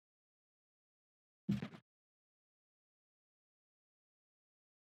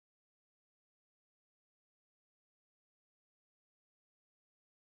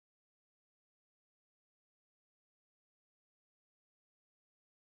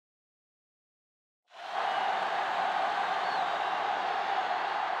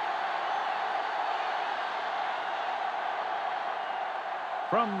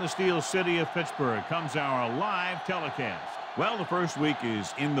From the Steel City of Pittsburgh comes our live telecast. Well, the first week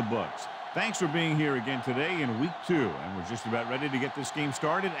is in the books. Thanks for being here again today in week 2. And we're just about ready to get this game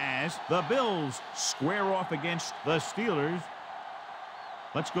started as the Bills square off against the Steelers.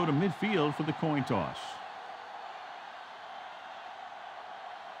 Let's go to midfield for the coin toss.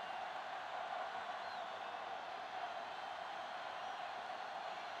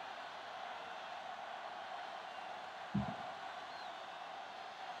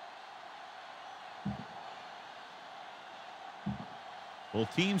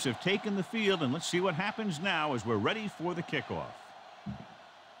 Both teams have taken the field, and let's see what happens now as we're ready for the kickoff.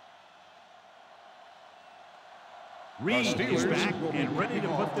 Reed is back and ready to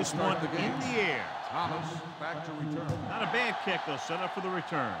put this one in the air. Thomas back to return. Not a bad kick. They'll set up for the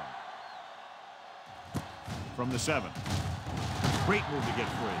return. From the 7. Great move to get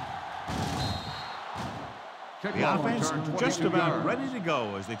free. The offense just about ready to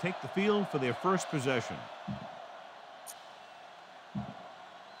go as they take the field for their first possession.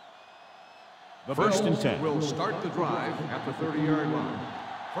 The First and Bills 10. will start the drive at the 30-yard line.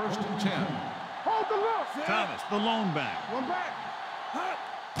 First and 10. Hold the look. Thomas, the lone back. One back.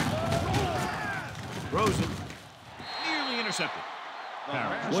 Throws it. Nearly intercepted.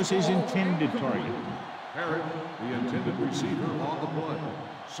 Parrish was his intended target. Parrott, the intended receiver on the play.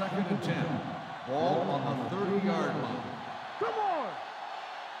 Second and 10. Ball on the 30-yard line. Come on.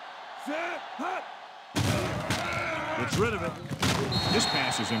 Set. Hut. Gets rid of it. This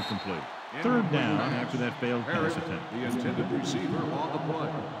pass is incomplete. Third down after that failed pass attempt. The intended receiver on the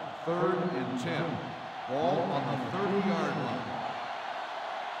play. Third and 10. Ball on the 30-yard line.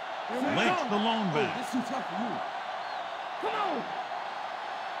 Lynch, the lone back. This is too tough for you. Come on.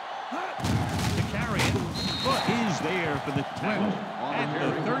 To carry it. Foot is there for the tackle at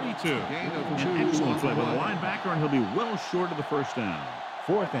the 32. An excellent play by the linebacker, and he'll be well short of the first down.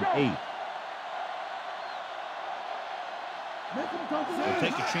 4th and 8. They'll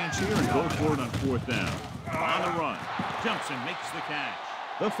take a chance here and go for it on 4th down. On the run. Jumps and makes the catch.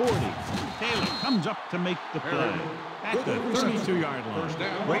 The 40. Taylor comes up to make the play at the 32-yard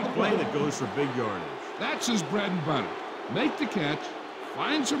line. Great play that goes for big yardage. That's his bread and butter. Make the catch,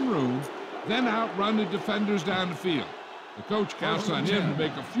 find some room, then outrun the defenders down the field. The coach counts on him to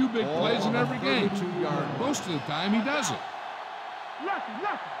make a few big plays in every game. Most of the time, he does it. Lucky.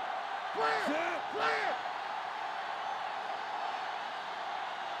 Clear.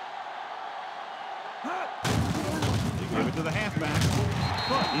 They give it to the halfback.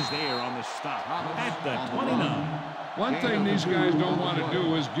 Foot is there on the stop at the 29. One thing these guys don't want to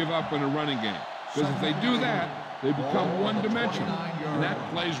do is give up in a running game. Because if they do that, they become one-dimensional. And that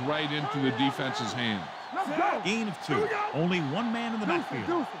plays right into the defense's hand. Gain of 2. Only one man in the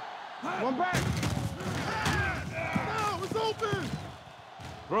backfield. One back. No, it's open.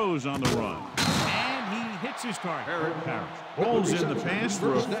 Throws on the run. And he hits his target. Parrish rolls in the pass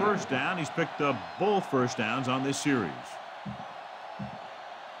for a first down. He's picked up both first downs on this series.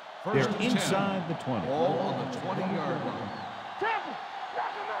 They're inside the 20. Ball on the 20-yard line.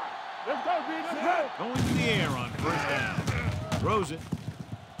 Let's go, B. Let's go. Going to the air on first down. Throws it.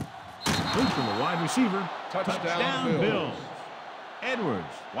 Lynch from the wide receiver. Touchdown Bills.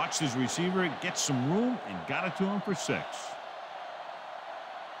 Edwards watched his receiver, gets some room, and got it to him for 6.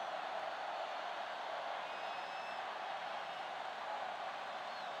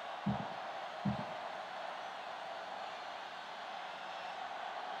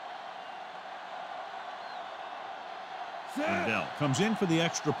 Lindell comes in for the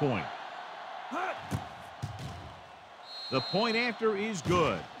extra point. The point after is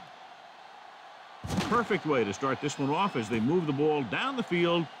good. Perfect way to start this one off as they move the ball down the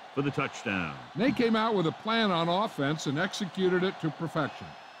field for the touchdown. They came out with a plan on offense and executed it to perfection.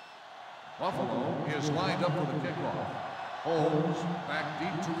 Buffalo is lined up for the kickoff. Holmes back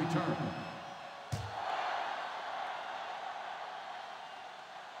deep to return.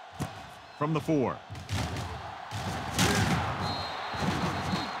 From the 4.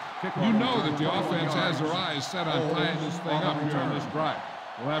 You know that the offense has their eyes set on tying this thing up here on this drive.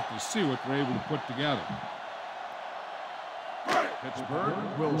 We'll have to see what they're able to put together. Pittsburgh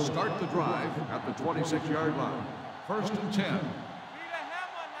will start the drive at the 26-yard line. First and 10.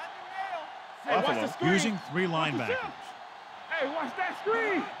 Buffalo using 3 linebackers. Hey, watch that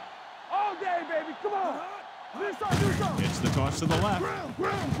screen. All day, baby. Come on. Do something. It's the toss to the left.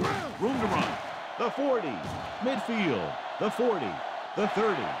 Room to run. The 40. Midfield. The 40. The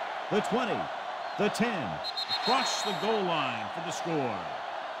 30. The 20. The 10. Across the goal line for the score.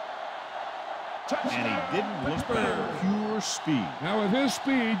 And he didn't look back. Pure speed. Now, with his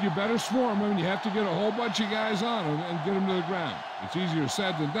speed, you better swarm him. You have to get a whole bunch of guys on him and get him to the ground. It's easier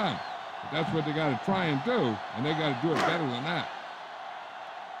said than done. But that's what they got to try and do, and they got to do it better than that.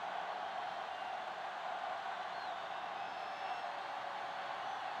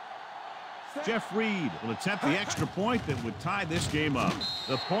 Jeff Reed will attempt the extra point that would tie this game up.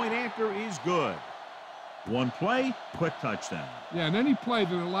 The point after is good. One play, quick touchdown. Yeah, and any play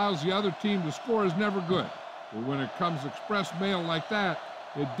that allows the other team to score is never good. But when it comes express mail like that,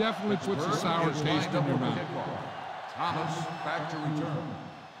 it definitely puts a sour taste in your mouth. Thomas back to return.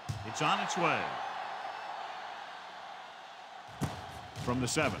 It's on its way. From the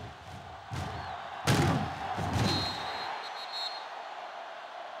 7.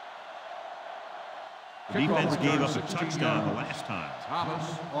 Defense gave up a touchdown the last time.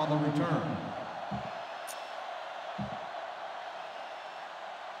 Thomas on the return.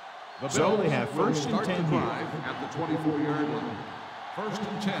 So they have first and 10 here. At the 24-yard line. First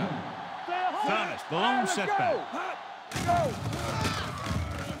and 10. Thomas, the lone setback.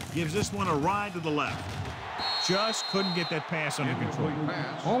 Gives this one a ride to the left. Just couldn't get that pass under control.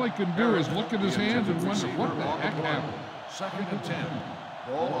 All he can do is look at his hands and wonder what the heck happened. Second and 10.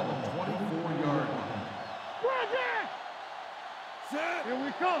 Ball on the 24-yard line. Here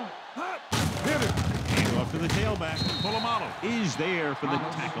we come. Hit it. Hand off to the tailback. Polamalu is there for the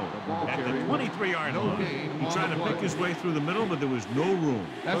tackle at the 23-yard line. He tried to pick his way through the middle, but there was no room.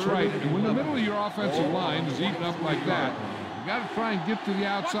 That's right. And when the middle of your offensive line is eaten up like that, you got to try and get to the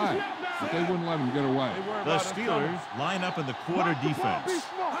outside. But they wouldn't let him get away. The Steelers line up in the quarter defense.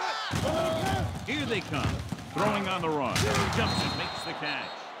 Here they come. Throwing on the run. Jumps and makes the catch.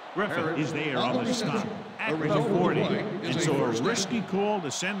 Griffin is there on the stop at the 40. And so a risky call to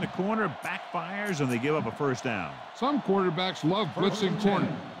send the corner backfires, and they give up a first down. Some quarterbacks love blitzing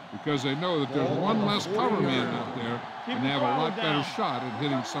corner because they know that there's one less cover man out there, and they have a lot better shot at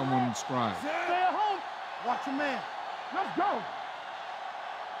hitting someone in stride. Stay at home. Watch your man. Let's go.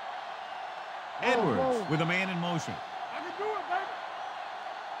 Edwards with a man in motion. I can do it,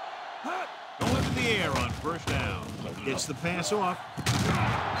 baby. Going to the air on first down. Gets the pass off.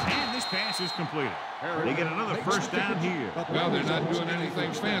 And this pass is completed. They get another first down here. Well, they're not doing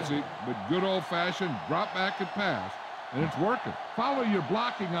anything fancy, but good old-fashioned drop back and pass, and it's working. Follow your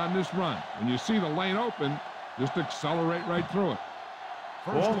blocking on this run. When you see the lane open, just accelerate right through it.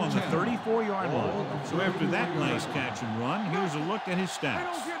 Ball on the 34-yard line. So after that nice catch and run, here's a look at his They don't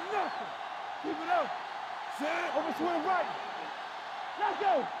stats. get nothing. Keep it up. Set. Over swing right. Let's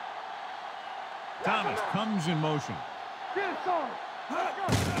go. Thomas comes in motion. Get it started. Let's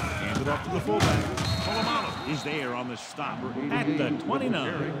go. Hand it off to the fullback. Polamalu is there on the stop at the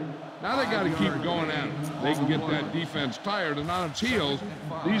 29. Now they got to keep going at it. They can get that defense tired, and on its heels,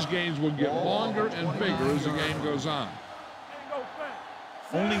 these games will get longer and bigger as the game goes on.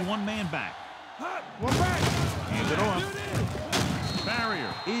 Only one man back. We're back. Hand it off.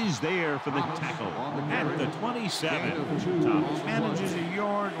 Barrier is there for the tackle at the 27. Thomas manages a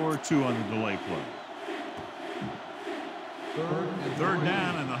yard or two on the delay play. Third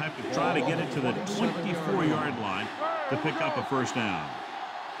down, and they'll have to try to get it to the 24-yard line to pick up a first down.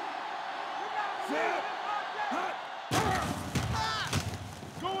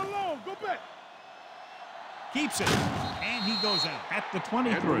 Go along. Go back. Keeps it, and he goes out at the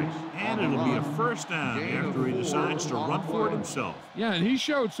 23. And it'll be a first down after he decides to run for it himself. Yeah, and he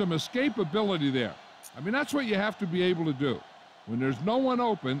showed some escapability there. I mean, that's what you have to be able to do. When there's no one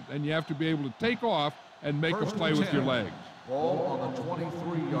open, then you have to be able to take off and make a play with your legs. Ball on the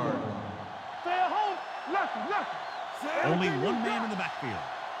 23-yard line. Stay at home. Left. Only one man in the backfield.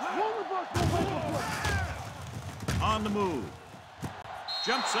 One of us will make a play. On the move.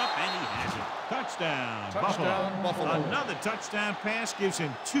 Jumps up, and he has it. Touchdown, Touchdown, Buffalo. Another touchdown pass gives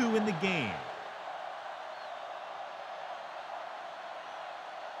him 2 in the game.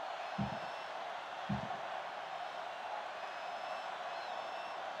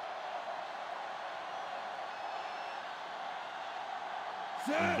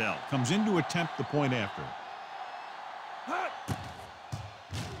 Bell comes in to attempt the point after.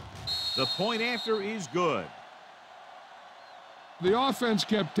 The point after is good. The offense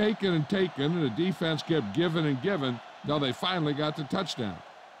kept taking and taking, and the defense kept giving and giving until they finally got the touchdown.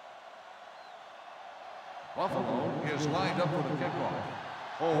 Buffalo is lined up for the kickoff.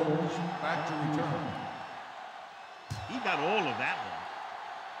 Holmes back to return. He got all of that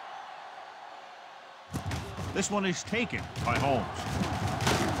one. This one is taken by Holmes.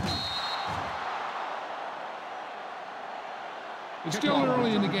 It's still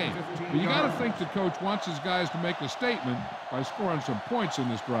early in the game, but you got to think the coach wants his guys to make a statement by scoring some points in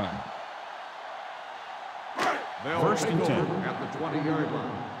this drive. They'll First and 10. at the 20-yard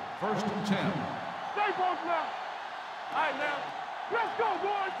line. First and 10. Stay both now. All right, now. Let's go,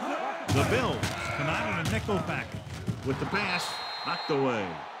 boys. The Bills come out in a nickel package with the pass knocked away.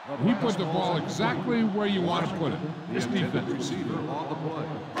 He put the ball exactly where you want to put it. This defense. Receiver on the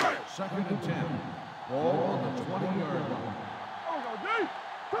play. Second and 10. Ball on the 20-yard line. Oh, no, D.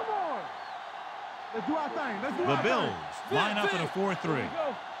 Come on. Let's do our thing. Let's do The our Bills thing. line up in a 4-3.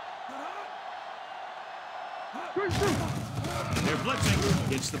 Go. They're blitzing.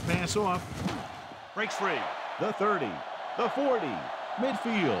 Gets the pass off. Breaks free. The 30. The 40.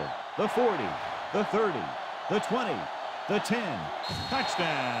 Midfield. The 40. The 30. The 20. The 10.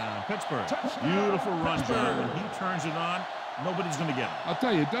 Touchdown, Pittsburgh. Beautiful run, John. When he turns it on, nobody's going to get it. I'll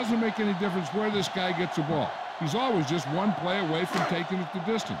tell you, it doesn't make any difference where this guy gets the ball. He's always just one play away from taking it the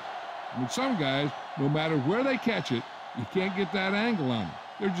distance. I mean, some guys, no matter where they catch it, you can't get that angle on them.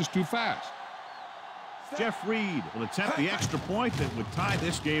 They're just too fast. Jeff Reed will attempt the extra point that would tie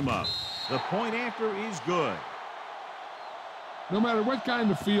this game up. The point after is good. No matter what kind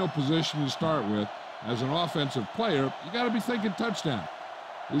of field position you start with, as an offensive player, you got to be thinking touchdown.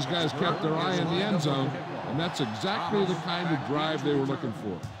 These guys kept their eye in the end zone, and that's exactly the kind of drive they were looking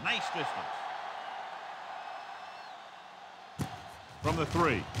for. Nice distance. From the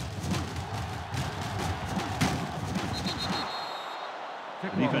 3.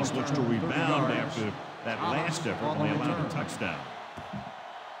 Defense looks to rebound after that last effort when they allowed a touchdown.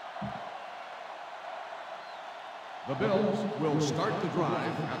 The Bills will start the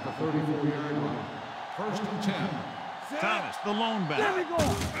drive at the 34-yard line. First and 10. Thomas, the lone back. There we go.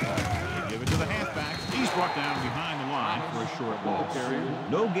 They give it to the halfback. He's brought down behind the line for a short loss.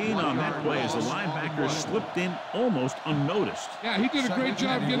 No gain on that play as the linebacker slipped in almost unnoticed. Yeah, he did a great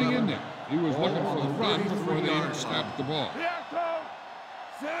job getting in there. He was looking for the run before they even snapped the ball. Here it comes.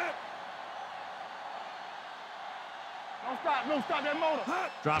 Set. Don't stop that motor.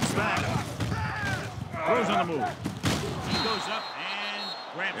 Drops back. Throws on the move. He goes up and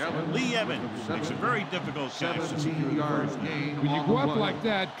grabs it. Lee Evans makes a very difficult catch. 17-yard gain. When you go up like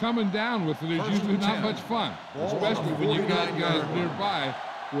that, coming down with it is usually not much fun, especially when you've got guys nearby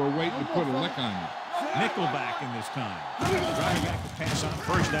who are waiting to put a lick on you. Nickelback in this time. Driving back to pass on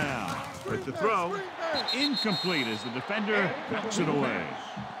first down. But the throw incomplete as the defender knocks it away.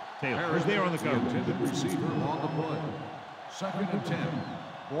 Taylor is there on the coverage. Intended receiver on the play. Second and 10.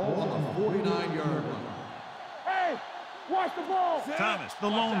 Ball on the 49-yard line. Hey, watch the ball. Thomas, the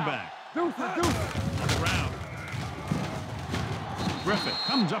lone back. Deuce it, deuce it. On the ground. Griffith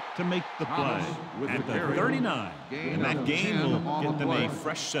comes up to make the play at the 39. And that gain will get them a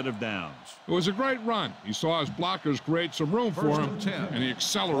fresh set of downs. It was a great run. He saw his blockers create some room for him, and he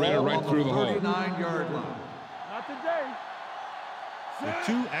accelerated right through the hole. 39-yard line. Not today. With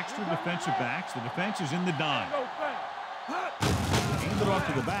 2 extra defensive backs, the defense is in the dime. No thing. Hand it off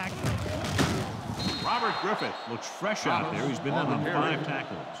to the back. Robert Griffith looks fresh out there. He's been in on 5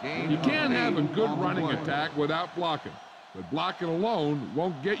 tackles. You can't have a good running attack without blocking, but blocking alone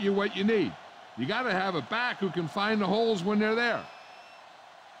won't get you what you need. You got to have a back who can find the holes when they're there.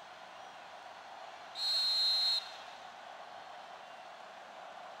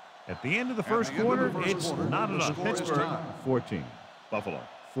 At the end of the first quarter, it's not enough. Pittsburgh 14, Buffalo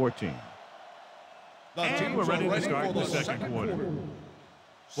 14. And we're ready to start the second quarter.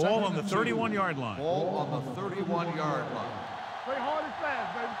 Ball on the 31-yard line. Ball on the 31-yard line. Play hard and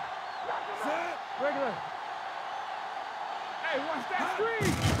fast, baby. Set. Regular. Hey, watch that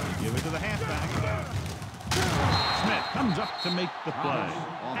screen. Give it to the halfback. Smith comes up to make the play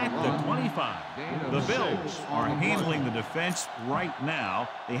at the 25. The Bills are handling the defense right now.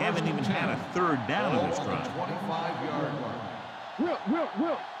 They haven't even had a third down in this drive. 25-yard line.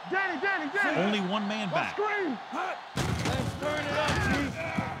 Will. Danny. Only one man back. Screen. Let's turn it up,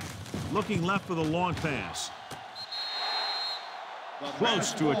 Chief. Looking left for the long pass.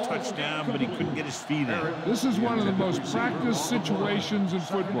 Close to a touchdown, but he couldn't get his feet in. This is one of the most practiced situations in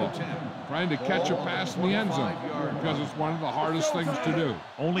football, trying to catch a pass in the end zone, because it's one of the hardest things to do.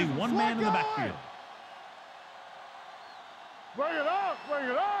 Only one man in the backfield. Bring it up.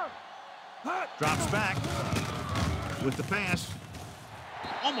 Drops back with the pass.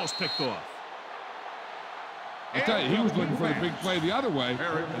 Almost picked off. I tell you, he was looking for the big play the other way,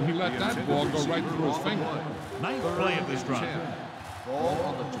 and he let that ball go right through his finger. Ninth play of this drive. Ball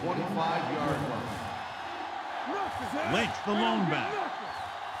on the 25-yard line. Lynch, the lone back.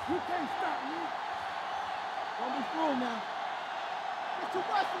 You can't stop me. Don't be fooled now. Get your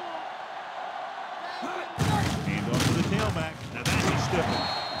whistle on. Hand off to the tailback. Now that is stiff.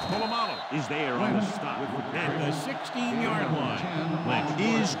 Polamalu is there on the stop at the 16-yard line. Lynch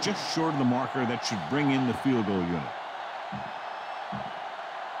is is just short of the marker that should bring in the field goal unit.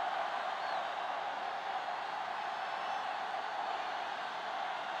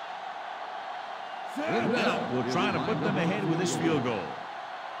 We'll try to put them ahead with this field goal.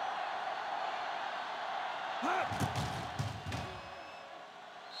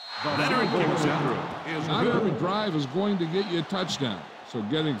 Leonard kicks it through. Not every drive is going to get you a touchdown, so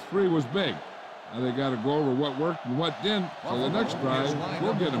getting 3 was big. Now they got to go over what worked and what didn't, so the next drive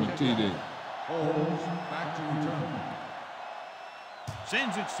will get them a TD. Holds back to return.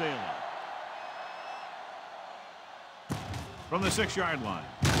 Sends it sailing. From the 6-yard line.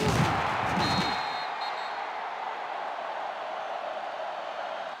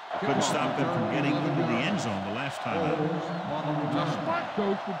 Couldn't stop them from getting into the end zone the last time out. A smart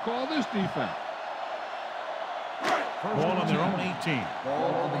coach would call this defense. Ball on their own 18.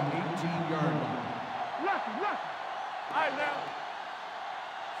 Ball on the 18-yard line. Lucky. All right, now.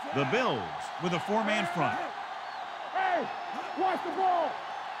 The Bills with a 4-man front. Hey, watch the ball.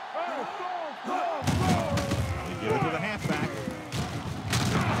 They give it to the halfback.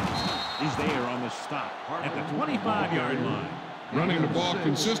 He's there on the stop at the 25-yard line. Running the ball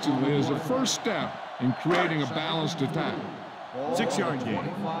consistently is the first step in creating a balanced attack. 6-yard gain.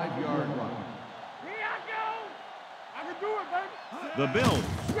 25-yard line. Here I go. I can do it, baby. The Bills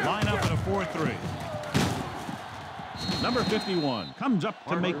line up in a 4-3. Number 51 comes up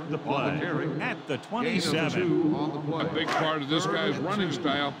to make the play at the 27. A big part of this guy's running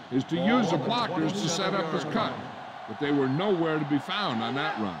style is to use the blockers to set up his cut, but they were nowhere to be found on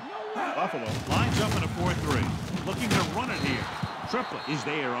that run. Buffalo lines up in a 4-3, looking to run it here. Triplett is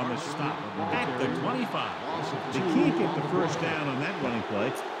there on the stop at the 25. They can't get the first down on that running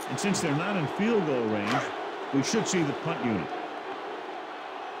play, and since they're not in field goal range, we should see the punt unit.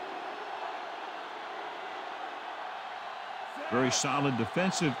 Very solid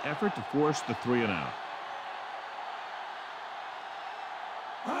defensive effort to force the 3-and-out.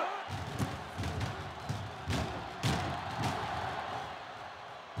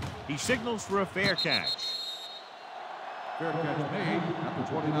 He signals for a fair catch. Fair catch made at the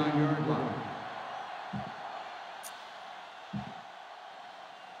 29-yard line.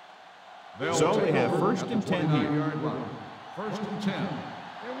 So they have first and 10 here. First and 10.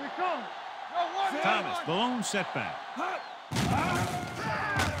 Here we come. Thomas, the lone setback.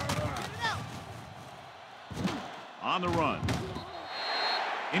 On the run.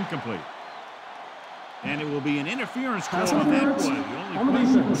 Incomplete. And it will be an interference call on that play. The only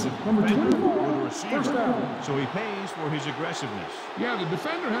question was the defender or the receiver, so he pays for his aggressiveness. Yeah, the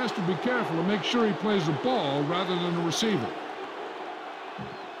defender has to be careful to make sure he plays the ball rather than the receiver.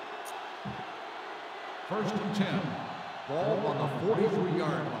 First and 10. Ball on the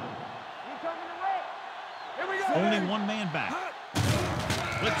 43-yard line. Here we go. Only one man back.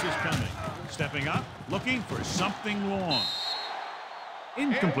 Blitz is coming. Stepping up, looking for something long.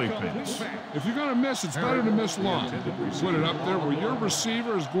 Incomplete pass. If you're going to miss, it's better to miss long. Put it up there where your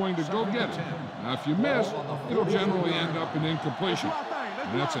receiver is going to go get it. Now, if you miss, it'll generally end up in incompletion.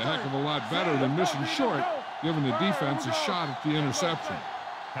 And that's a heck of a lot better than missing short, giving the defense a shot at the interception.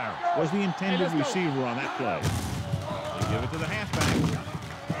 Harris was the intended receiver on that play. They give it to the halfback.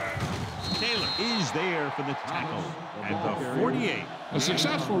 Taylor is there for the tackle at the 48. A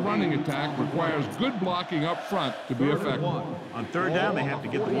successful running attack requires good blocking up front to be effective. On 3rd down, they have to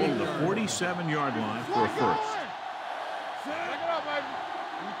get the ball to the 47-yard line for a first. Check it out, baby.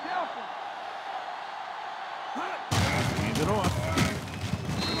 Be careful. Hands it off.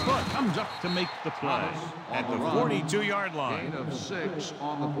 Foot comes up to make the play at the 42-yard line. Gain of 6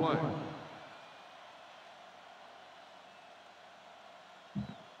 on the play.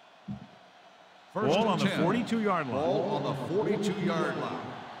 Ball on the 42-yard line. Ball on the 42-yard line.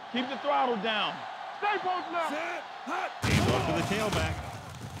 Keep the throttle down. Stay posted up. Hands off to the tailback.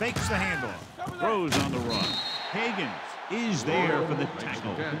 Fakes the handoff. Throws on the run. Higgins is there for the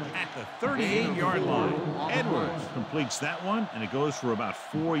tackle at the 38-yard line. Edwards completes that one, and it goes for about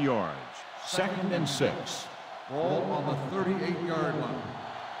 4 yards. 2nd and 6. Ball on the 38-yard line.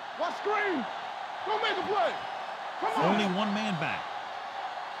 What screen? Go make a play. Come on. Only one man back.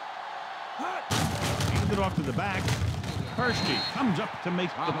 Hands it off to the back. Hursti comes up to make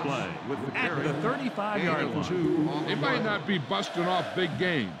the play at the 35-yard line. They might not be busting off big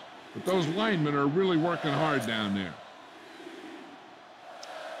games, but those linemen are really working hard down there.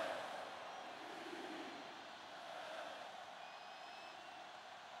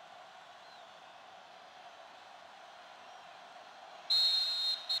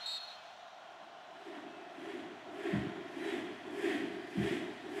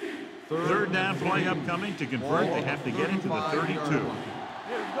 Third down play upcoming. To convert, they have to get it to the 32.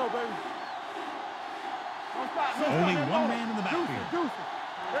 baby. Don't stop. Don't Only stop. one man in the backfield. Deuce it.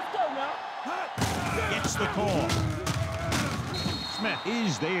 Let's go now. Gets the call. Smith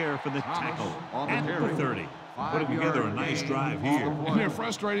is there for the tackle at the 30. Putting together a nice drive here. And they're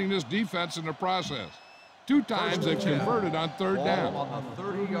frustrating this defense in the process. 2 times they've converted on 3rd down. On the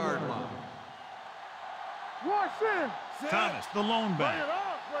 30-yard line. Watch in. Thomas, the lone Bring it back.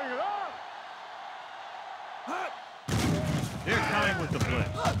 up. Bring it up. They're coming with the blitz.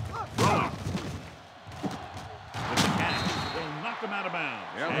 Throwing. With the catch. They'll knock them out of bounds.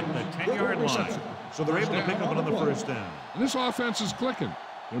 At the 10-yard line. So they're able to pick up another first down. And this offense is clicking.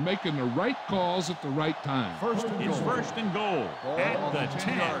 They're making the right calls at the right time. It's first and goal at the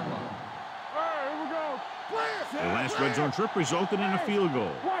 10. All right, here we go. The last red zone trip resulted in a field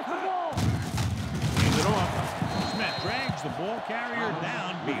goal. Watch the ball. Hands it off. Smith drags the ball carrier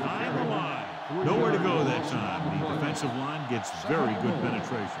down behind the line. Nowhere to go that time. The defensive line gets very good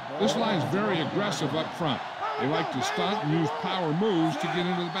penetration. This line's very aggressive up front. They like to stunt and use power moves to get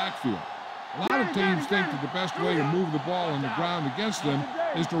into the backfield. A lot of teams think that the best way to move the ball on the ground against them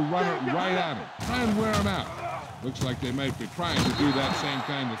is to run it right at them. Try and wear them out. Looks like they might be trying to do that same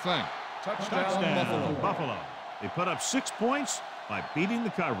kind of thing. Touchdown, Buffalo. They put up 6 points by beating the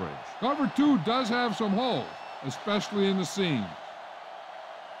coverage. Cover 2 does have some holes, especially in the seams.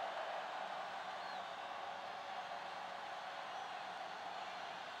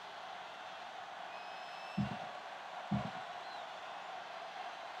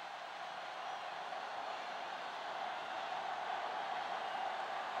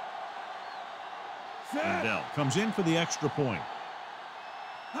 Dell comes in for the extra point.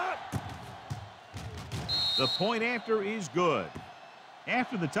 The point after is good.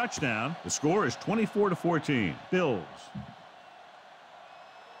 After the touchdown, the score is 24-14. Bills.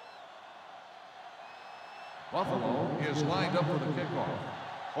 Buffalo is lined up for the kickoff.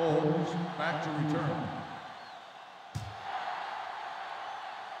 Holmes back to return.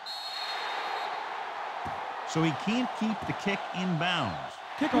 So he can't keep the kick in bounds.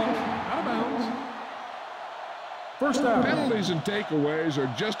 Kickoff, out of bounds. First down. Penalties and takeaways are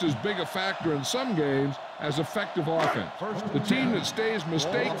just as big a factor in some games as effective offense. The team that stays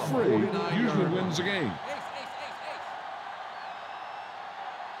mistake-free usually wins the game.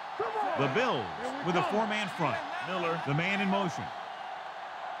 The Bills with a 4-man front. Miller, the man in motion.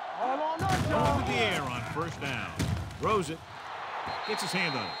 All on us, Over y'all. the air on first down. Throws it. Gets his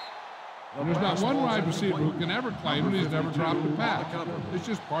hand on it. There's not one wide receiver who can ever claim that he's never dropped a pass. It's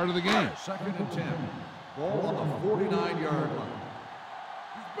just part of the game. 2nd and 10. Ball on the 49-yard line.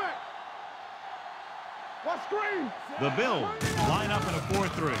 He's back. Watch screen. The Bills line up in a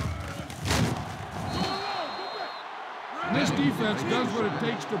 4-3. This defense does what it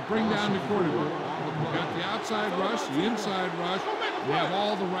takes to bring down the quarterback. You got the outside rush, the inside rush. You have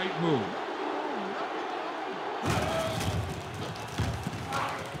all the right moves.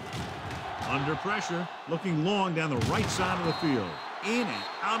 Under pressure, looking long down the right side of the field. In and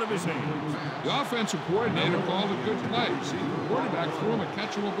out of his hands. The offensive coordinator called a good play. See, the quarterback threw him a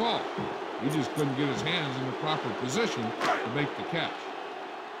catchable ball. He just couldn't get his hands in the proper position to make the catch.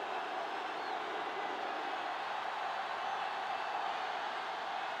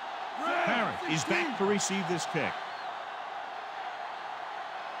 Parrish is back to receive this kick.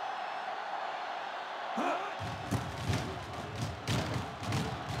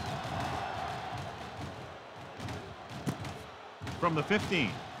 From the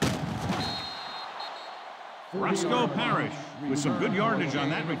 15. Roscoe Parrish with some good yardage on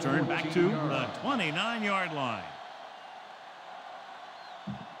that return back to the 29-yard line.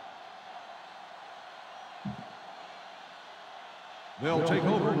 They'll take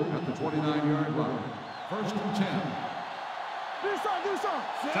over at the 29-yard line. 1st and 10. Do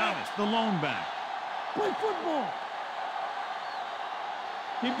something. Thomas, the lone back. Play football.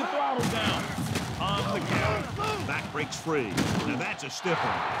 Keep the throttle down. On the count. Back breaks free. Now that's a stiff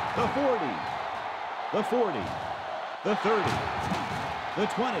one. The 40. The 40. The 30. The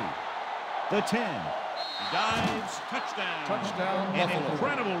 20. The 10. He dives. Touchdown. Touchdown, An Buffalo.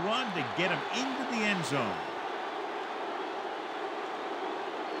 incredible run to get him into the end zone.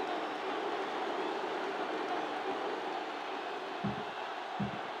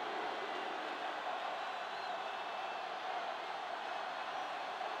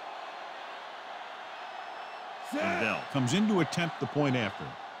 Dell comes in to attempt the point after.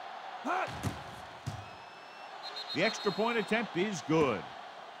 The extra point attempt is good.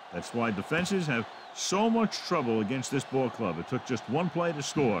 That's why defenses have so much trouble against this ball club. It took just one play to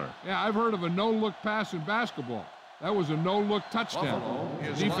score. Yeah, I've heard of a no-look pass in basketball. That was a no-look touchdown. Buffalo The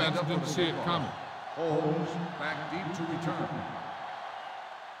is defense lined up didn't for the see it kickoff. coming. Holmes back deep to return.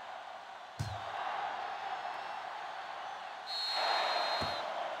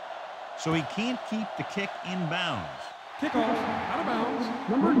 so he can't keep the kick in bounds. Kickoff, out of bounds.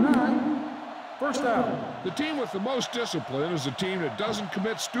 Number 9, first down. The team with the most discipline is the team that doesn't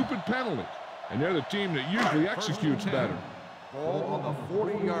commit stupid penalties. And they're the team that usually executes better. Ball on the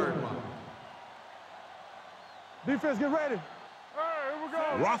 40-yard line. Defense, get ready. Here we go.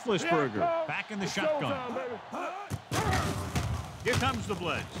 Roethlisberger back in the shotgun. Here comes the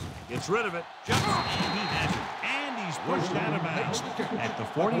blitz. Gets rid of it. Jumps, and he has it. And he's pushed out of bounds at the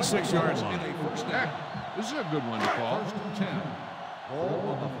 46-yard line. This is a good one to call. First and 10. Ball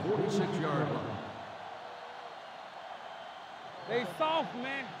on the 46-yard line. They soft,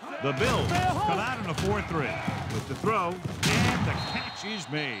 man. The Bills come out in a 4-3 with the throw, and the catch is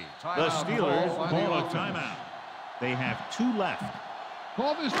made. The Steelers call a timeout. They have 2 left.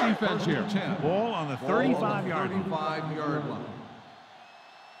 Call this defense here. Ball on the 35-yard line. 35-yard line.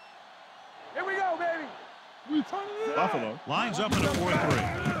 Here we go, baby. Buffalo lines up in a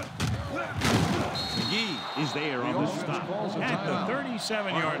 4-3. McGee is there on the stop at the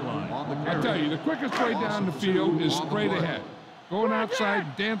 37-yard line. I tell you, the quickest way down the field is straight ahead. Going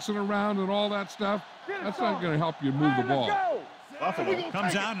outside, dancing around and all that stuff, that's not going to help you move the ball. Buffalo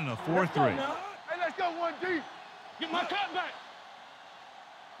comes out in a 4-3. Hey, let's go 1D. Get my cut back.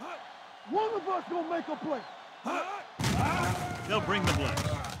 One of us going to make a play. They'll bring the blitz.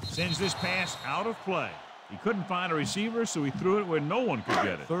 Sends this pass out of play. He couldn't find a receiver, so he threw it where no one could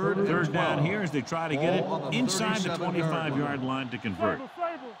get it. Third down here as they try to get it inside the 25-yard line to convert.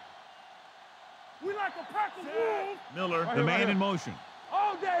 We like a pack of wolves. Miller, the man in motion.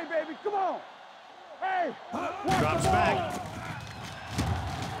 All day, baby. Come on. Hey. Drops back.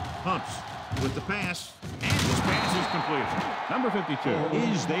 Pumps with the pass. And this pass is completed. Number 52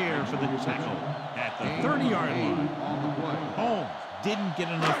 is there for the tackle at the 30-yard line. Holmes didn't get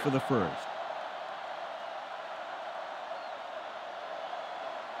enough for the first.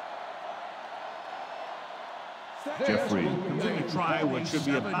 Jeffrey comes in to try what should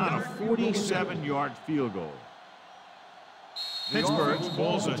be about a 47-yard field goal. Pittsburgh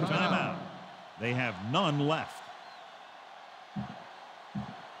calls a timeout. They have none left.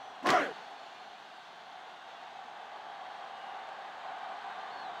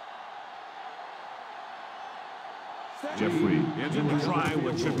 Jeffrey in to try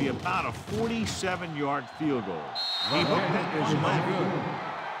what should be about a 47-yard field goal. He hooked that one left.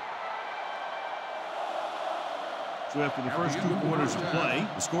 So after the first 2 quarters of play,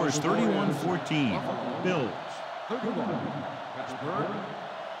 the score is 31-14. Bills. 31. Pittsburgh.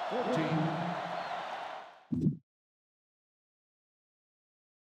 14.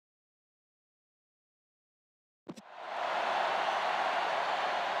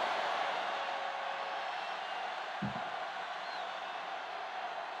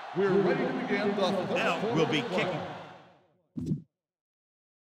 We're ready to begin the Now we'll be kicking.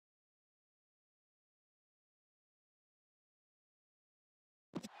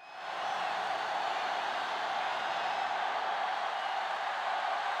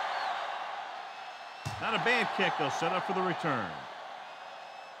 Not a bad kick. They'll set up for the return.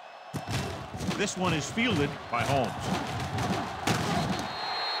 This one is fielded by Holmes.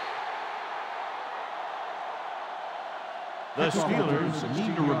 The Steelers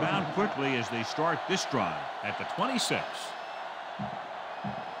need to rebound quickly as they start this drive at the 26.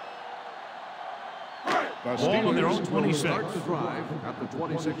 Ball on their own 26. Start the drive at the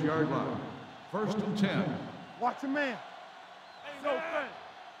 26-yard line. First and 10. Watch your man. So fast.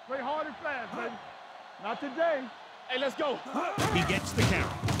 Play hard and fast, baby. Not today. Hey, let's go. He gets the carry.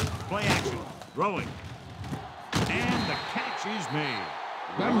 Play action. Throwing. And the catch is made.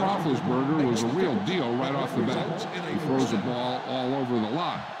 Ben Roethlisberger was a real deal right off the bat. He throws the ball all over the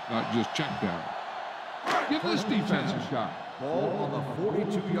lot, not just check down. Give this defense a shot. Ball on the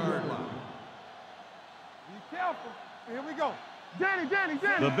 42-yard line. Be careful. Here we go. Danny.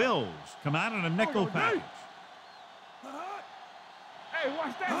 The Bills come out in a nickel package. Hey,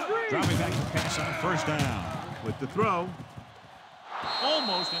 watch that screen. Dropping back to pass on first down. With the throw.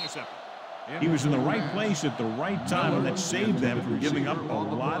 Almost intercepted. He was in the right place at the right time, and that saved them from giving up a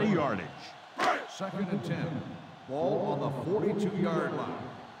lot of yardage. Second and 10. Ball on the 42-yard line.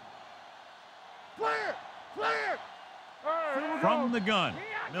 Clear. From the gun,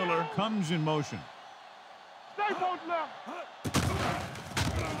 Miller comes in motion. Stay both left.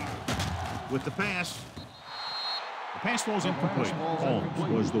 With the pass. The pass falls incomplete. Holmes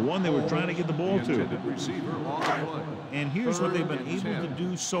was the one they were trying to get the ball to. Receiver on the play. And here's what they've been able to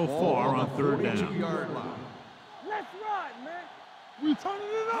do so far on third down. Let's ride, man. We turning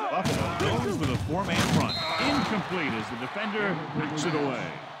it up. Buffalo goes with a 4-man front. Incomplete as the defender knocks it away.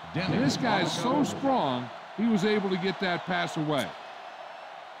 And this guy's so strong, he was able to get that pass away.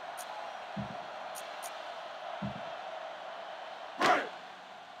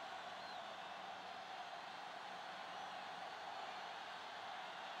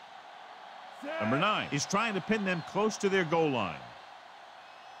 Number 9 is trying to pin them close to their goal line.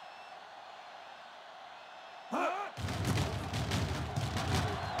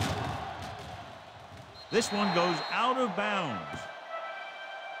 This one goes out of bounds.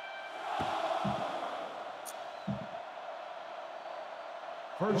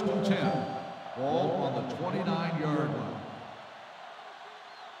 First and 10. Ball on the 29-yard line.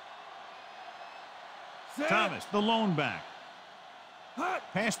 Thomas, the lone back.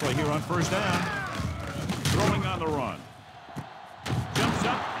 Pass play here on first down. Throwing on the run. Jumps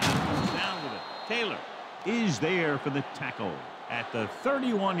up and comes down with it. Taylor is there for the tackle at the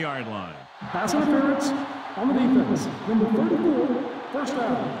 31-yard line. Pass interference on the defense. Number 34, first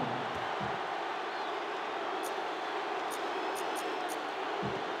down.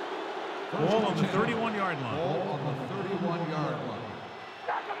 Ball on the 31-yard line. Ball on the 31-yard line.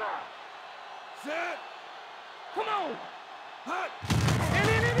 Set. Come on. Hot.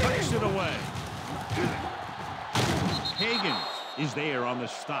 Puts it away. Higgins is there on the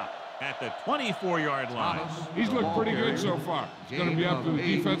stop at the 24-yard line. He's looked pretty good so far. It's going to be up to the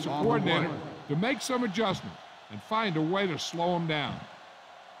defensive coordinator to make some adjustments and find a way to slow him down.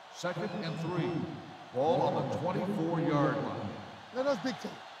 Second and 3. Ball on the 24-yard line. Let us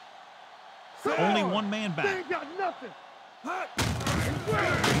dictate. Only one man They back. ain't got nothing. Hot.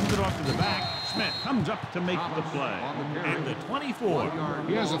 Brings it off to the back. Smith comes up to make the play at the 24.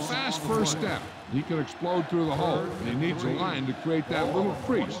 He has a fast first step. He can explode through the hole, and he needs a line to create that little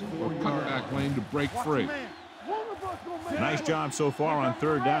crease or cutback lane to break free. Man, one of us gonna make Nice job so far on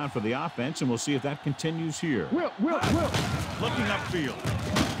third down for the offense, and we'll see if that continues here. Will. Looking upfield.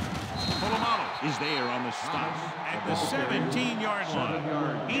 Polamalu is there on the stop at the 17-yard line.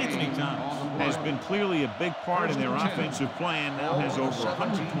 Anthony Thomas has been clearly a big part in their offensive plan. Now has over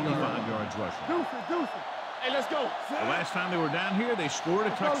 125 yards rushing. Deuce. Hey, let's go. The last time they were down here, they scored a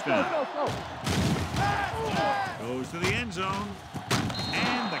touchdown. Go. Goes to the end zone,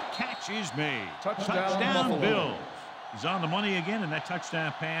 and the catch is made. Touchdown, Buffalo. Bills. He's on the money again, and that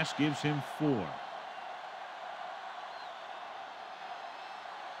touchdown pass gives him 4.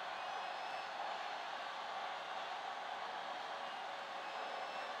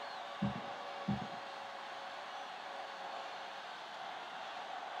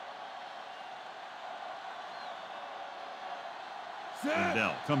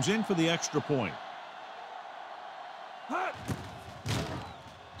 Lindell comes in for the extra point.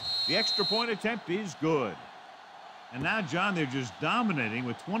 The extra point attempt is good. And now, John, they're just dominating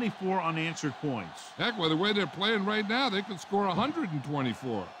with 24 unanswered points. Heck, with the way they're playing right now, they could score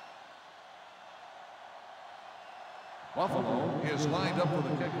 124. Buffalo is lined up for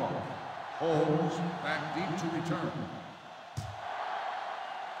the kickoff. Holmes back deep to return.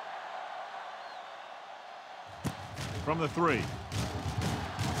 From the 3.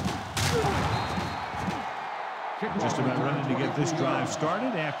 Just about ready to get this drive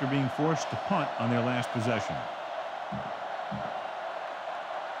started after being forced to punt on their last possession.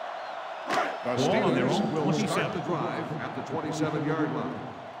 The Ball on their Steelers own will 27. start the drive at the 27-yard line.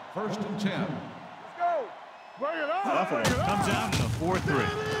 First and 10. Let's go. Bring it on. Buffalo comes out in a 4-3.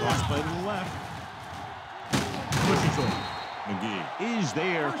 Cross play to the left. Pushes over. McGee is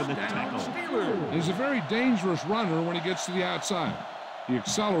there for the tackle. He's a very dangerous runner when he gets to the outside. He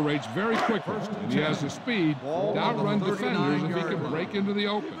accelerates very quickly, and he has the speed to outrun defenders if he can break into the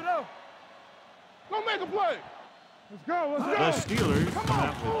open. Keep it up. Go make a play. Let's go. The Steelers come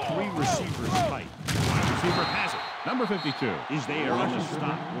out with 3 receivers tight. Wide receiver has it. Number 52 is there on the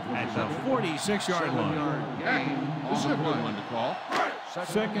stop at the 46-yard line. This is a good one to call.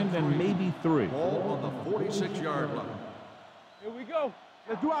 Second and maybe 3. Ball on the 46-yard line. Here we go.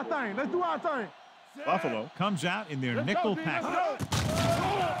 Let's do our thing. Buffalo comes out in their nickel package.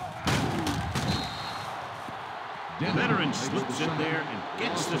 Veteran slips in there and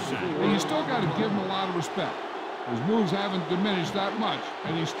gets the sack. And you still got to give him a lot of respect. His moves haven't diminished that much,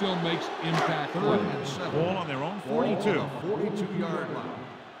 and he still makes impact Third plays. and 7. Ball on their own Ball on 42. the 42-yard line.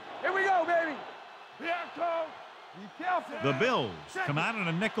 Here we go, baby. Here I come. Be careful. The Bills come out in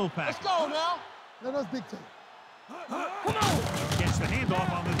a nickel package. Go now. Let us dictate. Come on. Gets the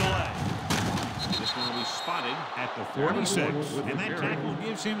handoff on the delay. This one will be spotted at the 46, and that tackle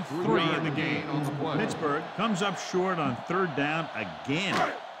gives him 3 in the game. Pittsburgh comes up short on third down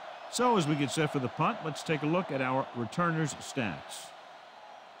again. So as we get set for the punt, let's take a look at our returners' stats.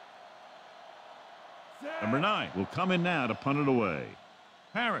 Number 9 will come in now to punt it away.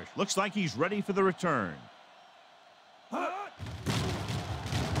 Parrish looks like he's ready for the return.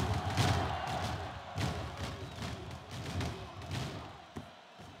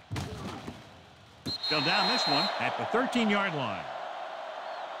 They'll down this one at the 13-yard line.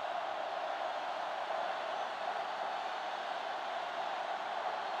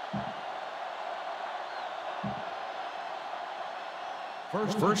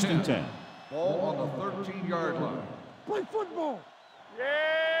 First and 10. Ball on the 13-yard line. Play football.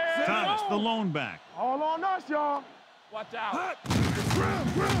 Yeah. Thomas, the lone back. All on us, y'all. Watch out.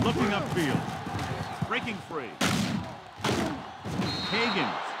 Looking upfield. Breaking free. Higgins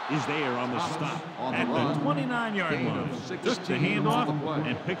is there on the stop at the 29-yard line. Took the handoff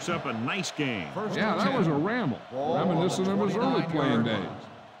and picks up a nice gain. Yeah, that was a ramble. Reminiscent of his early playing days.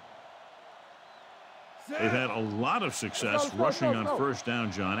 They've had a lot of success rushing on first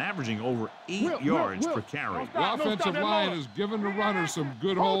down, John, averaging over 8 yards per carry. The offensive line has given the runners some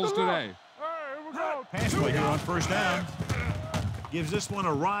good holes today. Pass play here on first down. Gives this one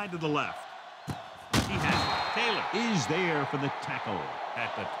a ride to the left. He has it. Taylor is there for the tackle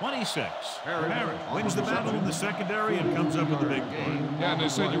at the 26. Harris wins the battle in the secondary and comes up with the big play. Yeah, and they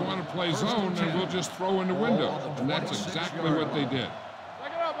said you want to play zone, and we'll just throw in the window. And that's exactly what they did.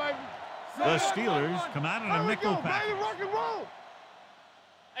 Take it up, baby. The Steelers come out in a nickel package. Rock and roll.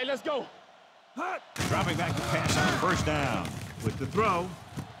 Hey, let's go. Dropping back to pass on first down. With the throw.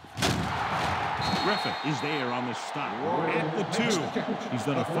 Griffin is there on the stop at the 2. He's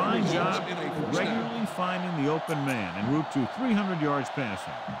done a fine job regularly finding the open man en route to 300 yards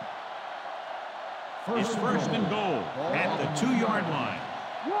passing. It's first and goal at the 2-yard line.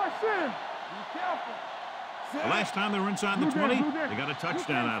 Watch in. Be careful. The last time they were inside the 20, they got a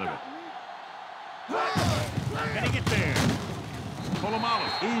touchdown out of it. Can he get there? Polamalu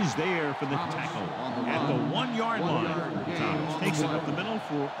is there for the tackle at the 1-yard line. Thomas takes it up the middle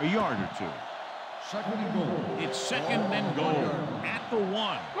for a yard or 2. Second and goal. It's second and goal at the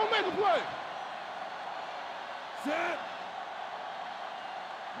 1. Go make a play. Set.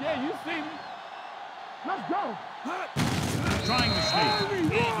 Yeah, you see me. Let's go. Trying to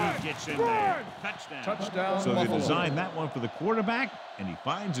sneak. And he gets in there. Touchdown. So they designed that one for the quarterback, and he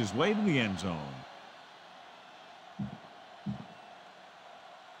finds his way to the end zone.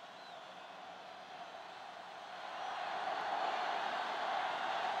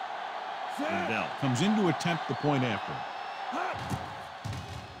 Liddell comes in to attempt the point after.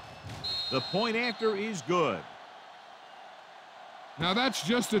 The point after is good. Now, that's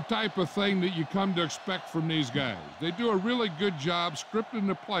just the type of thing that you come to expect from these guys. They do a really good job scripting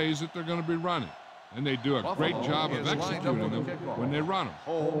the plays that they're going to be running. And they do a great job of executing them when they run them.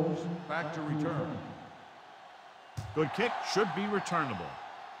 Holmes back to return. Good kick, should be returnable.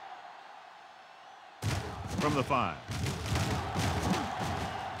 From the 5.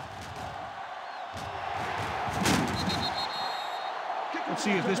 Let's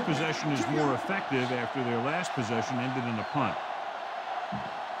see if this possession is more effective after their last possession ended in a punt.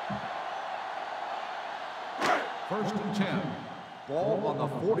 First and 10. Ball on the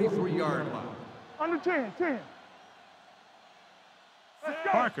 43-yard line. Under 10. Let's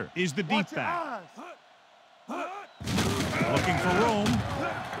go. Parker is the deep back. Looking for room.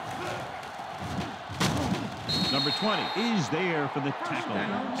 Number 20 is there for the tackle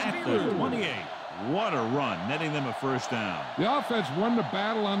at the 28. What a run, netting them a first down. The offense won the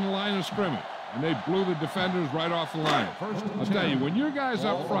battle on the line of scrimmage, and they blew the defenders right off the line. I'll tell you, when your guys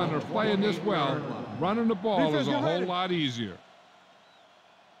up front are playing this well, running the ball is a whole lot easier.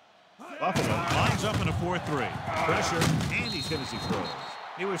 Buffalo lines up in a 4-3. Pressure, and he's hit as he throws.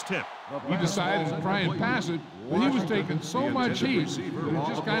 He was tipped. He decided to try and pass it, but he was taking so much heat that it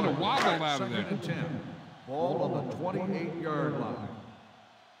just kind of wobbled out of there. Ball on the 28-yard line.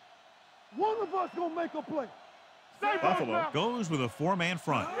 One of us gonna make a play. Stay Buffalo goes with a 4-man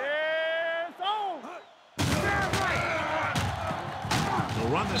front. Yes, on. They'll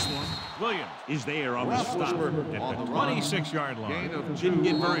run this one. Williams is there on the stop at the 26-yard line. Didn't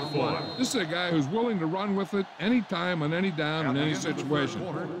get very far. This is a guy who's willing to run with it anytime, on any down, in any situation.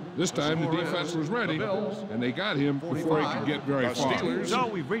 This time the defense was ready, and they got him before he could get very far. So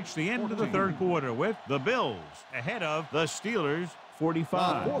we've reached the end of the third quarter with the Bills ahead of the Steelers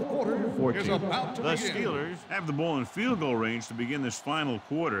 45-14. The Steelers have the ball in field goal range to begin this final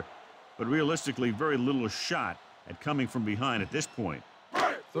quarter, but realistically very little shot at coming from behind at this point.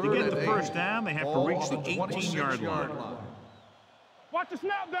 To get the first down, they have to reach the 18-yard line. Watch the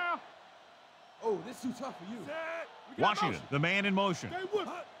snap down. Oh, this is too tough for you. Washington, the man in motion.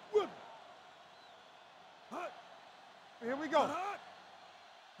 Here we go.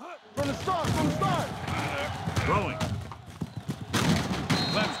 From the start. Throwing.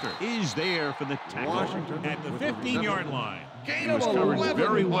 Webster is there for the tackle at the 15-yard line. He was covered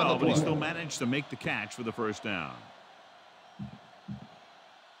very well, but he still managed to make the catch for the first down.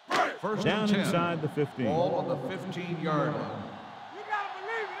 First Down inside the 15. Ball on the 15-yard line. You gotta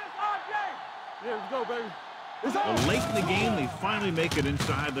believe it. It's our game. Here we go, baby. Well, late in the game, they finally make it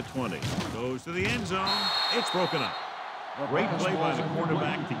inside the 20. Goes to the end zone. It's broken up. Great play by the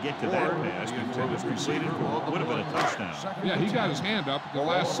cornerback to get to that pass. It was completed for would have been a touchdown. Yeah, he got his hand up at the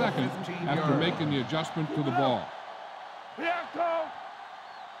last second after making the adjustment to the ball.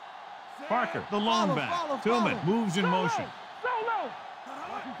 Parker, the lone back. Tillman moves in motion.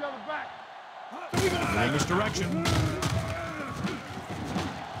 And misdirection.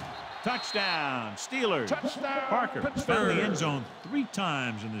 Touchdown, Steelers. Touchdown, Parker Pittsburgh. found the end zone 3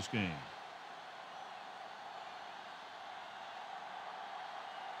 times in this game.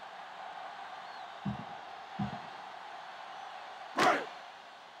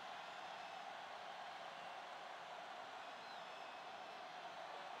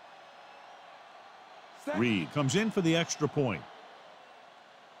 Reed comes in for the extra point.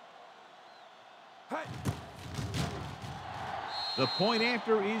 The point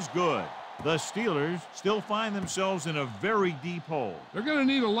after is good. The Steelers still find themselves in a very deep hole. They're going to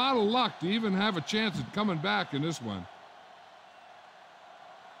need a lot of luck to even have a chance at coming back in this one.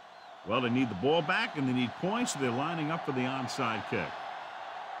 Well, they need the ball back and they need points, so they're lining up for the onside kick.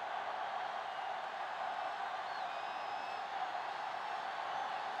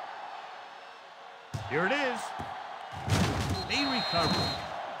 Here it is. A recovery.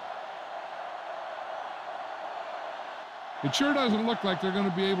 It sure doesn't look like they're going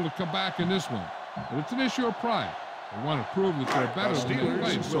to be able to come back in this one, but it's an issue of pride. They want to prove that they're better than they've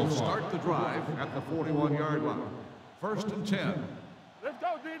played so far. Start the drive at the 41-yard line. 1st and 10. Let's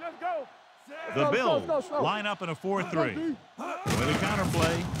go, D. Let's go. The Bills line up in a 4-3. With a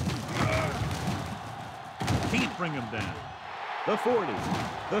counterplay. Can't bring him down. The 40,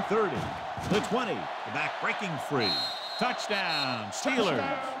 the 30, the 20. The back breaking free. Touchdown, Steelers.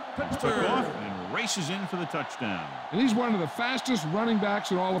 Took off and races in for the touchdown. And he's one of the fastest running backs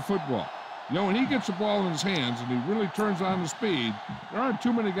in all of football. You know, when he gets the ball in his hands and he really turns on the speed, there aren't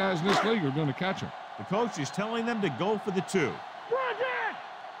too many guys in this league who are going to catch him. The coach is telling them to go for the 2.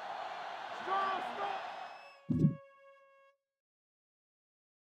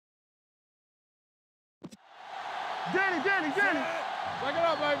 Danny. Back it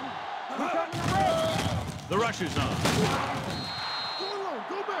up, baby. The rush is on.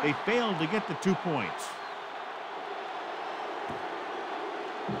 Go back. They failed to get the 2 points.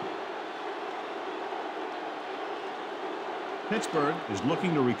 Pittsburgh is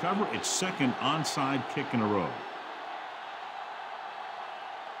looking to recover its 2nd onside kick in a row.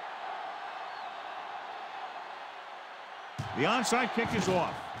 The onside kick is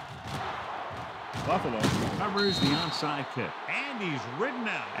off. Buffalo recovers the onside kick. And he's ridden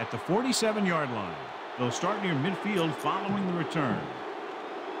out at the 47-yard line. They'll start near midfield following the return.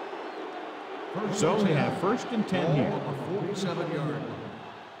 So they have 1st and 10 here. 47-yard line.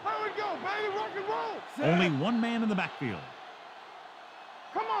 Here we go, baby. Rock and roll. Only one man in the backfield.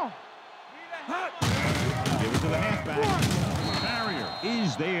 Come on. Give it to the halfback. Barrier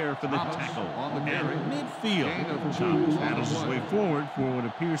is there for the tackle. At midfield. Thomas battles his way forward for what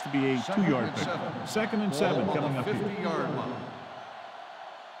appears to be a 2-yard pick. 2nd and 7 coming up here. 50-yard line.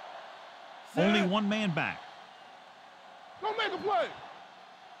 Only one man back. Don't make a play.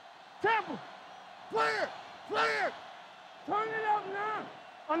 Tampa. Clear. Turn it up now.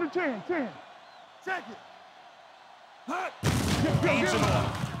 Under 10. Check it. Hands it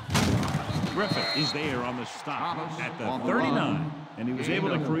off. Griffith is there on the stop at the 39. And he was able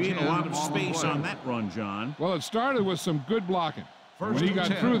to create a lot of space on that run, John. Well, it started with some good blocking. When he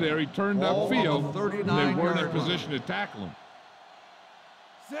got through there, he turned upfield, and they weren't in position to tackle him.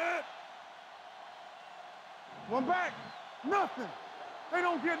 Set. One back. Nothing. They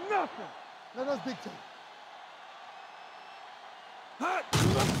don't get nothing. Let us dictate.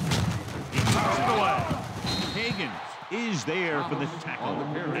 He takes it away. Higgins is there for the tackle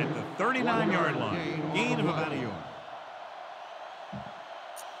at the 39-yard line. Gain of about a yard.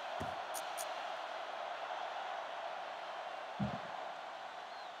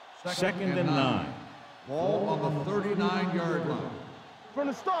 Second and 9. Ball on the 39-yard line. From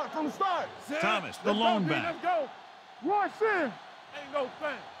the start. Thomas, the lone back. Let's go. Rush in. Ain't no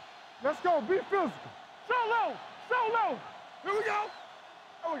thing. Let's go. Be physical. So low. Here we go.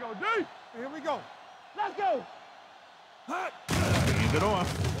 There we go, D. Here we go. Let's go. Hand it off.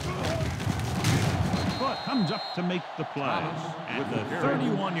 But comes up to make the play at the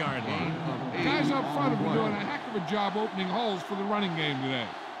 31-yard line. The guys up front have been doing a heck of a job opening holes for the running game today.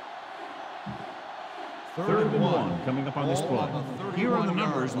 3rd and 1 coming up on this play. Here are the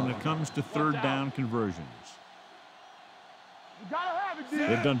numbers when it comes to 3rd down conversions. You gotta have it, D.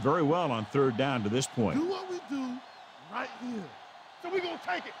 They've done very well on 3rd down to this point. Do what we do right here. So we gonna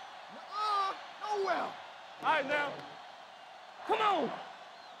take it. Nowhere. All right, now. Come on.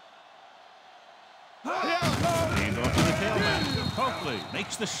 Hand off to the Coakley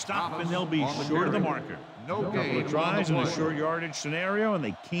makes the stop, and they'll be short of the marker. No A couple of tries in a short yardage scenario, and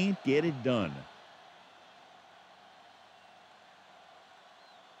they can't get it done.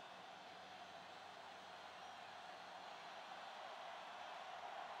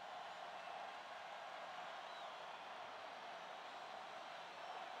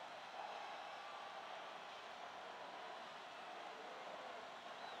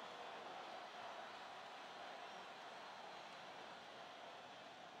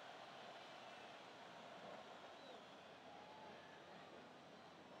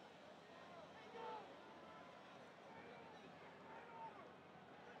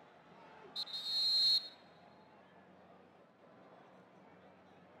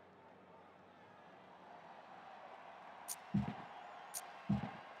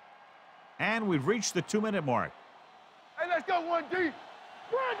 And we've reached the 2-minute mark. Hey, let's go 1D. 1D.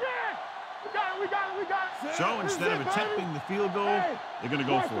 We got it, we got it, we got it. So instead of attempting the field goal, they're going to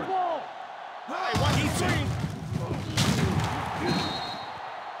go for it. Hey, watch Keeps the it. screen.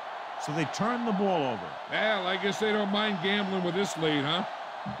 So they turn the ball over. Well, I guess they don't mind gambling with this lead, huh?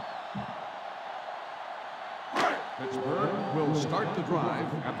 Pittsburgh will start the drive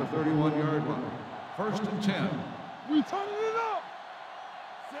at the 31-yard line. 1st and 10. We turning it up.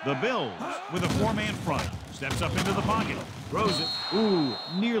 The Bills with a 4-man front. Steps up into the pocket. Throws it. Ooh,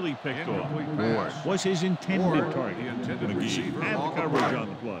 nearly picked off. Incomplete Ward pass. was his intended Ward, target. the intended McGee receiver had the on the coverage play. on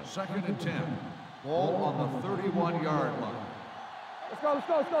the play. 2nd and 10. Ball on the 31-yard line. Let's go, let's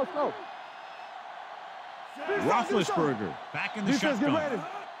go, let's go, let's go. Roethlisberger back in the Defense, get ready. shotgun.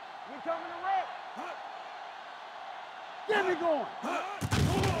 We coming to wreck. Get me going.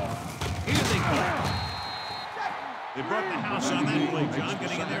 Here they come. They broke the house on that play, John,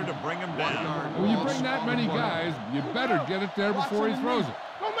 getting in there to bring him down. When you bring that many guys, you better get it there before he throws it.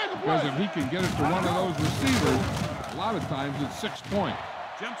 Don't make a Because play. if he can get it to one of those receivers, a lot of times it's 6 points.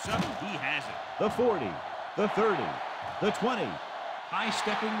 Jumps up, he has it. The 40, the 30, the 20. High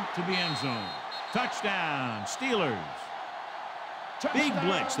stepping to the end zone. Touchdown, Steelers. Big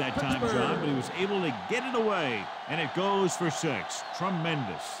blitz that time, John, but he was able to get it away, and it goes for 6.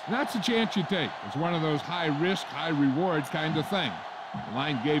 Tremendous. And that's a chance you take. It's one of those high-risk, high-reward kind of thing. The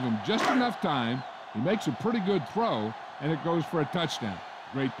line gave him just enough time. He makes a pretty good throw, and it goes for a touchdown.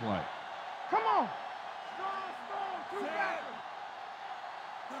 Great play. Come on. Strong, together.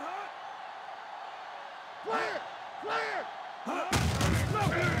 Clear, clear.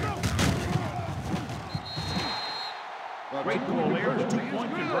 Great goal there. The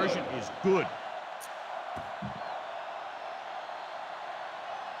 2-point conversion is good.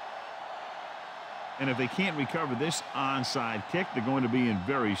 And if they can't recover this onside kick, they're going to be in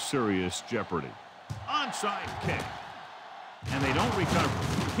very serious jeopardy. Onside kick. And they don't recover.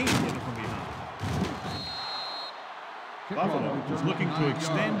 Can't get it from behind. Buffalo is looking to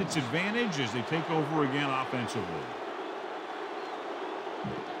extend its advantage as they take over again offensively.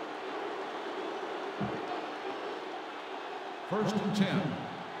 First and 10.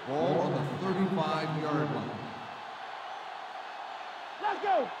 Ball on the 35-yard line. Let's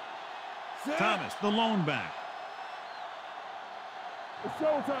go. Thomas, the lone back. It's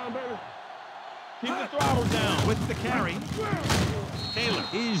showtime, baby. Keep the throttle down with the carry. Taylor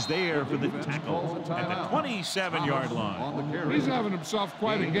is there for the tackle at the 27-yard line. On the carry. He's having himself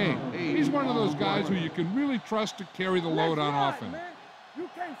quite a game. He's one of those guys who you can really trust to carry the load on offense. Man. You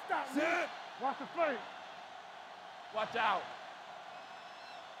can't stop me. Watch the play. Watch out.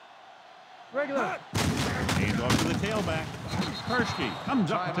 Regular. Hands off to the tailback. Persky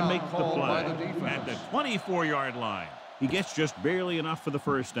comes up to make the Timeout called by play the defense. at the 24-yard line. He gets just barely enough for the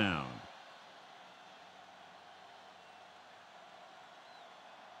first down.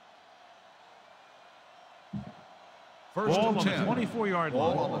 First Ball and on 10. the 24-yard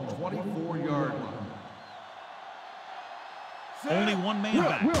Ball line. on the 24-yard line. Only one man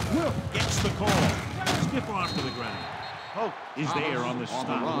back. Gets the call. Stiff arm to the ground. Hope is there on the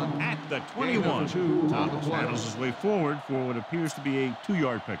stop at the 21. Thomas battles his way forward for what appears to be a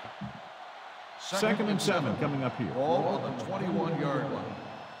 2-yard pickup. 2nd and 7 coming up here. Ball on the 21-yard line.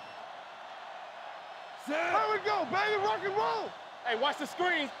 There we go, baby. Rock and roll. Hey, watch the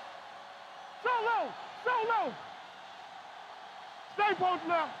screen. So low. So low. Stay posted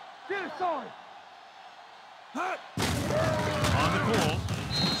now. Get it started. On the call,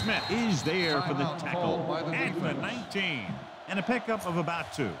 Smith is there for the Timeout tackle called by the at the defense. 19. And a pickup of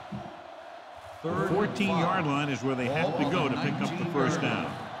about 2. The 3rd and 14-yard 5. line is where they have to go to pick up the first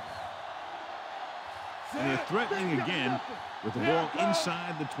down. And they're threatening again with the ball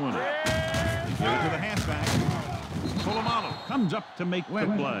inside the 20. They give it to the halfback. Polamalu comes up to make the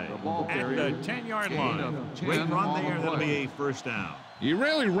play The ball at carrier, the 10-yard gain line. of 10 Great run on the there. That'll play. be a first down. He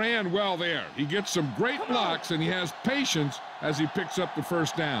really ran well there. He gets some great blocks, and he has patience as he picks up the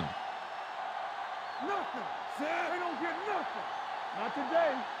first down. Nothing. They don't get nothing. Not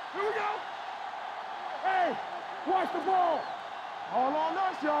today. Here we go. Hey, watch the ball. All on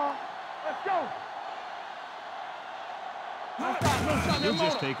us, y'all. Let's go. No stop, no stop. He'll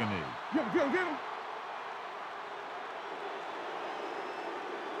just take a knee. Get him, get him, get him.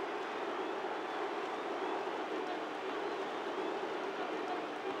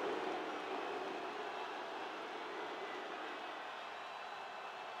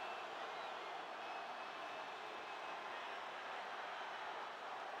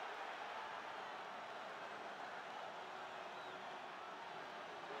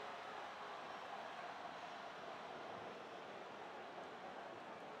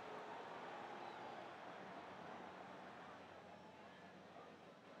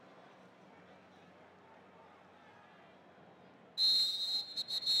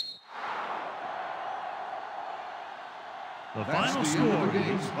 The That's final the end of score the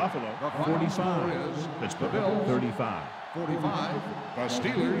game. is Buffalo The final score 45, is Pittsburgh the Bills 35. 45. The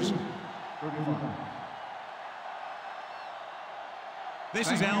Steelers 35.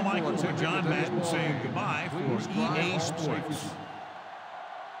 This is Thank Al you for Michaels and attending John today's Madden ball saying game. goodbye Please for drive EA home Sports. safely.